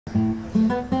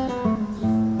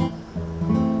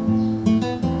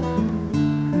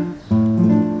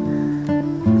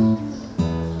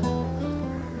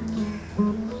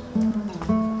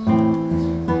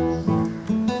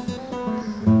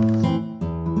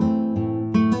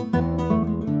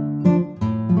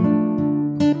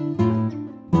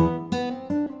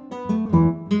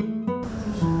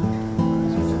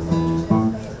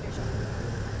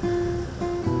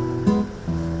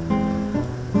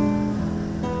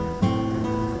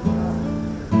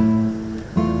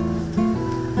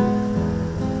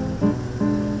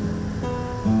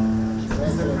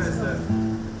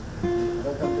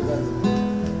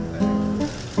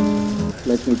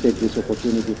Let me take this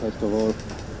opportunity, first of all,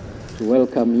 to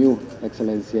welcome you,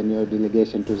 Excellency, and your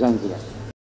delegation to Zanzibar.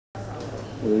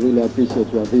 We really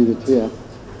appreciate your visit here,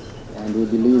 and we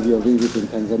believe your visit in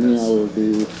Tanzania will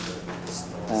be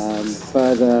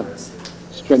further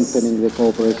strengthening the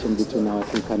cooperation between our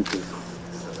two countries.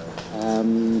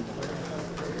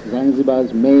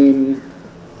 Zanzibar's main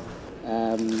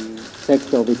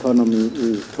sector of economy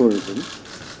is tourism.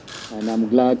 And I'm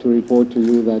glad to report to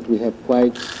you that we have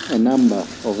quite a number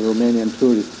of Romanian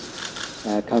tourists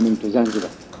coming to Zanzibar.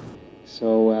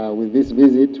 So with this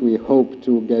visit, we hope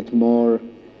to get more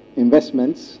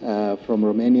investments from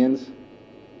Romanians,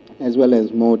 as well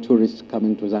as more tourists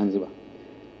coming to Zanzibar.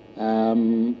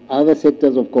 Other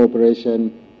sectors of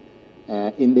cooperation,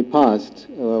 in the past,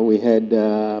 we had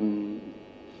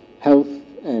health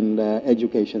and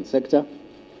education sector.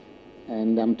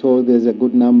 And I'm told there's a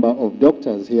good number of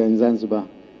doctors here in Zanzibar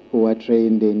who are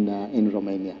trained in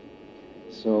Romania.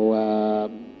 So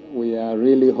we are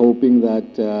really hoping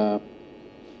that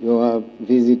your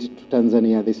visit to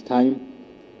Tanzania this time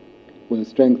will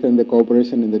strengthen the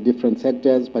cooperation in the different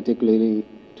sectors, particularly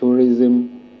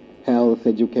tourism, health,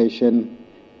 education,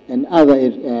 and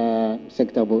other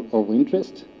sectors of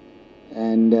interest.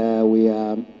 And we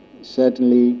are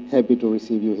certainly happy to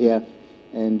receive you here,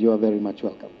 and you are very much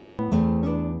welcome.